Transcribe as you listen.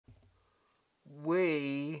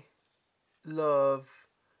We love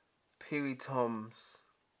Pee Toms.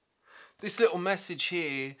 This little message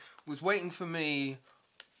here was waiting for me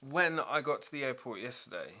when I got to the airport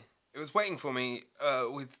yesterday. It was waiting for me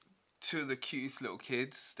with two of the cutest little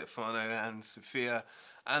kids, Stefano and Sophia,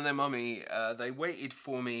 and their mummy. They waited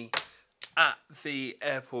for me at the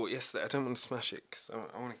airport yesterday. I don't want to smash it because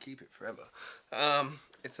I want to keep it forever.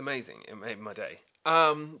 It's amazing. It made my day.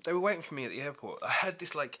 They were waiting for me at the airport. I heard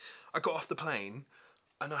this, like, I got off the plane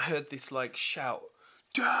and I heard this, like, shout,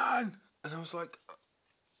 Dan! And I was like,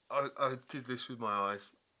 I did this with my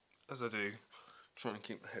eyes, as I do, trying to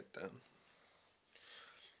keep my head down.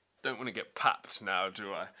 Don't want to get papped now,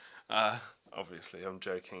 do I? Obviously, I'm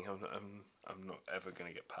joking. I'm not ever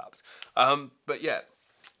going to get papped. But yeah,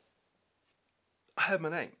 I heard my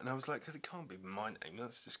name and I was like, it can't be my name.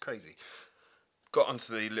 That's just crazy. Got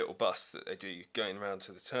onto the little bus that they do going around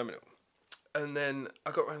to the terminal. And then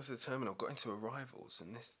I got round to the terminal, got into arrivals,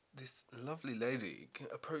 and this lovely lady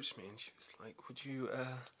approached me and she was like, would you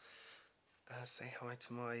say hi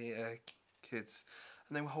to my kids?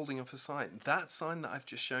 And they were holding up a sign. That sign that I've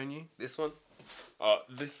just shown you, this one,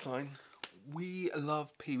 this sign, we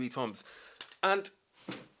love Pee Wee Toms. And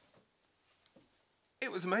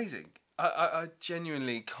it was amazing. I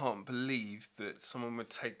genuinely can't believe that someone would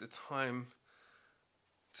take the time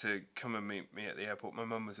to come and meet me at the airport. My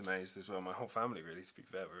mum was amazed as well. My whole family, really, to be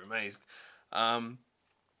fair, were amazed.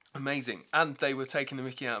 Amazing. And they were taking the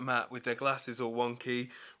mickey out of Matt with their glasses all wonky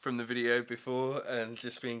from the video before and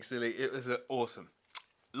just being silly. It was awesome.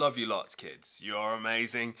 Love you lots, kids. You are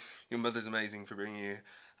amazing. Your mother's amazing for bringing you.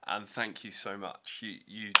 And thank you so much.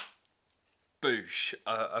 You boosh.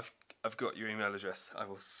 I've got your email address. I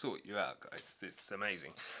will sort you out, guys. It's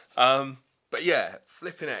amazing. But yeah,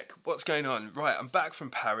 flipping heck, what's going on? Right, I'm back from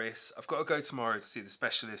Paris. I've got to go tomorrow to see the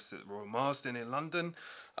specialist at the Royal Marsden in London.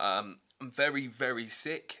 I'm very, very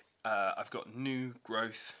sick. I've got new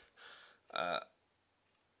growth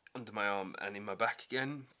under my arm and in my back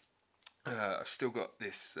again. I've still got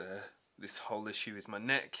this whole issue with my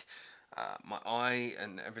neck, my eye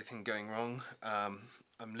and everything going wrong.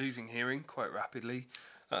 I'm losing hearing quite rapidly.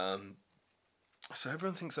 So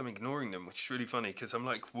everyone thinks I'm ignoring them, which is really funny because I'm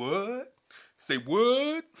like, what? Say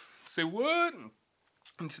what? Say what?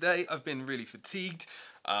 And today I've been really fatigued.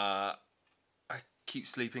 I keep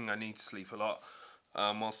sleeping. I need to sleep a lot.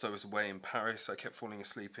 Whilst I was away in Paris, I kept falling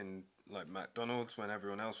asleep in like McDonald's when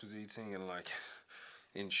everyone else was eating, and like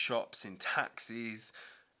in shops, in taxis,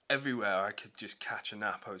 everywhere I could just catch a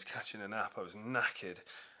nap. I was catching a nap. I was knackered.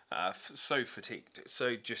 So fatigued,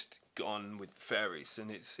 so just gone with the fairies,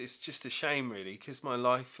 and it's just a shame really because my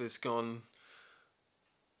life has gone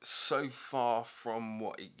so far from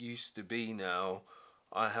what it used to be now.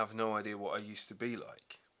 I have no idea what I used to be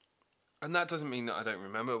like, and that doesn't mean that I don't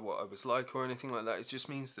remember what I was like or anything like that. It just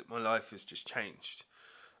means that my life has just changed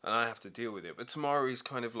and I have to deal with it. But tomorrow is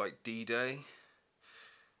kind of like D-Day.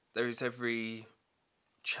 There is every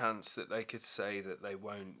chance that they could say that they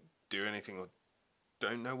won't do anything or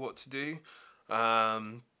don't know what to do,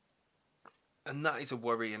 and that is a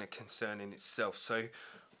worry and a concern in itself. So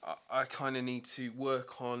I kind of need to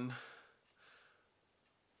work on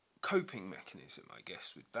coping mechanism, I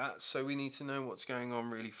guess, with that. So we need to know what's going on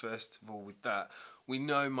really first of all with that. We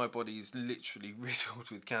know my body is literally riddled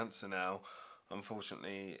with cancer now,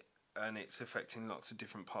 unfortunately, and it's affecting lots of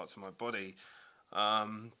different parts of my body.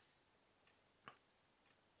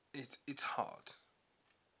 It's hard.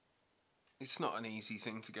 It's not an easy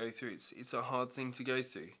thing to go through. It's a hard thing to go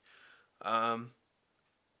through.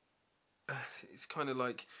 It's kind of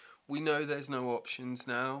like we know there's no options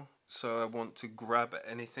now, so I want to grab at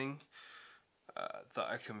anything that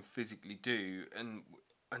I can physically do, and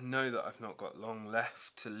I know that I've not got long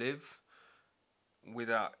left to live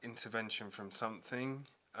without intervention from something,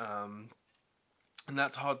 and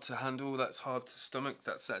that's hard to handle. That's hard to stomach.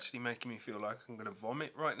 That's actually making me feel like I'm going to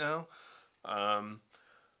vomit right now.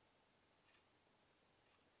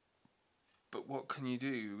 But what can you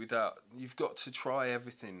do without... You've got to try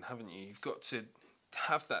everything, haven't you? You've got to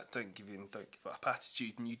have that don't give in, don't give up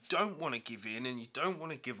attitude. And you don't want to give in and you don't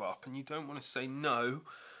want to give up and you don't want to say no.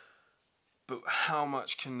 But how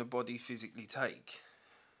much can the body physically take?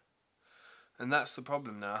 And that's the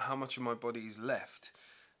problem now. How much of my body is left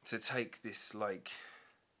to take this, like,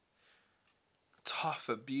 tough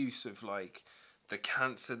abuse of, like, the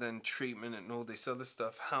cancer, then treatment and all this other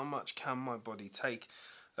stuff? How much can my body take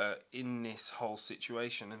in this whole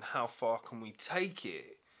situation, and how far can we take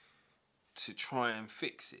it to try and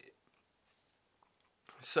fix it?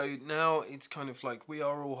 So now it's kind of like we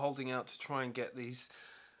are all holding out to try and get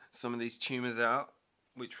some of these tumours out,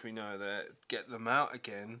 which we know that get them out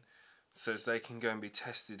again. so as they can go and be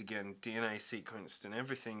tested again, DNA sequenced and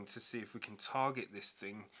everything, to see if we can target this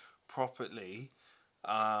thing properly.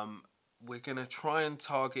 We're going to try and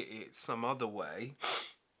target it some other way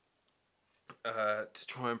to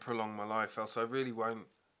try and prolong my life, else I really won't.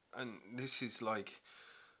 And this is like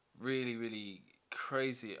really, really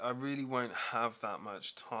crazy. I really won't have that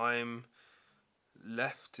much time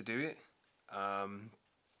left to do it.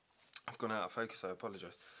 I've gone out of focus, I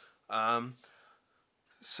apologise.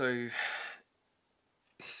 So it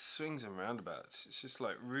swings and roundabouts. It's just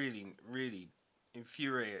like really, really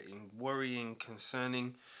infuriating, worrying,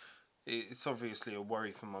 concerning. It's obviously a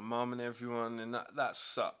worry for my mum and everyone, and that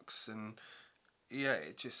sucks. And yeah,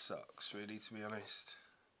 it just sucks, really, to be honest.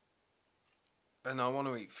 And I want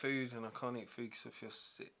to eat food, and I can't eat food because I feel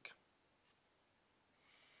sick.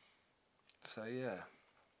 So yeah,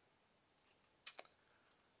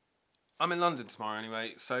 I'm in London tomorrow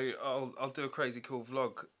anyway, so I'll do a crazy cool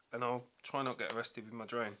vlog, and I'll try not get arrested with my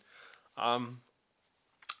drone.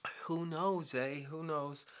 Who knows, eh? Who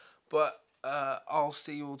knows? But I'll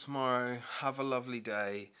see you all tomorrow. Have a lovely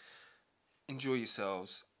day. Enjoy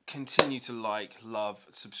yourselves. Continue to like, love,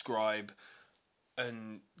 subscribe,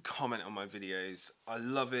 and comment on my videos. I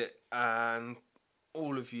love it, and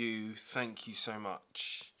all of you, thank you so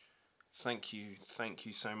much. Thank you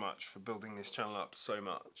so much for building this channel up so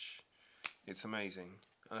much. It's amazing,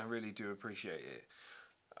 and I really do appreciate it.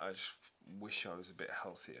 I just wish I was a bit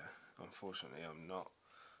healthier. Unfortunately, I'm not.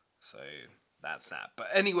 So that's that. But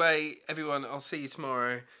anyway, everyone, I'll see you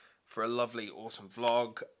tomorrow for a lovely, awesome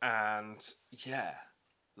vlog. And yeah,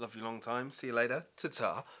 love you long time. See you later.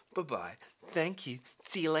 Ta-ta. Bye-bye. Thank you.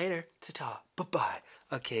 See you later. Ta-ta. Bye-bye.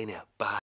 Okay, now. Bye.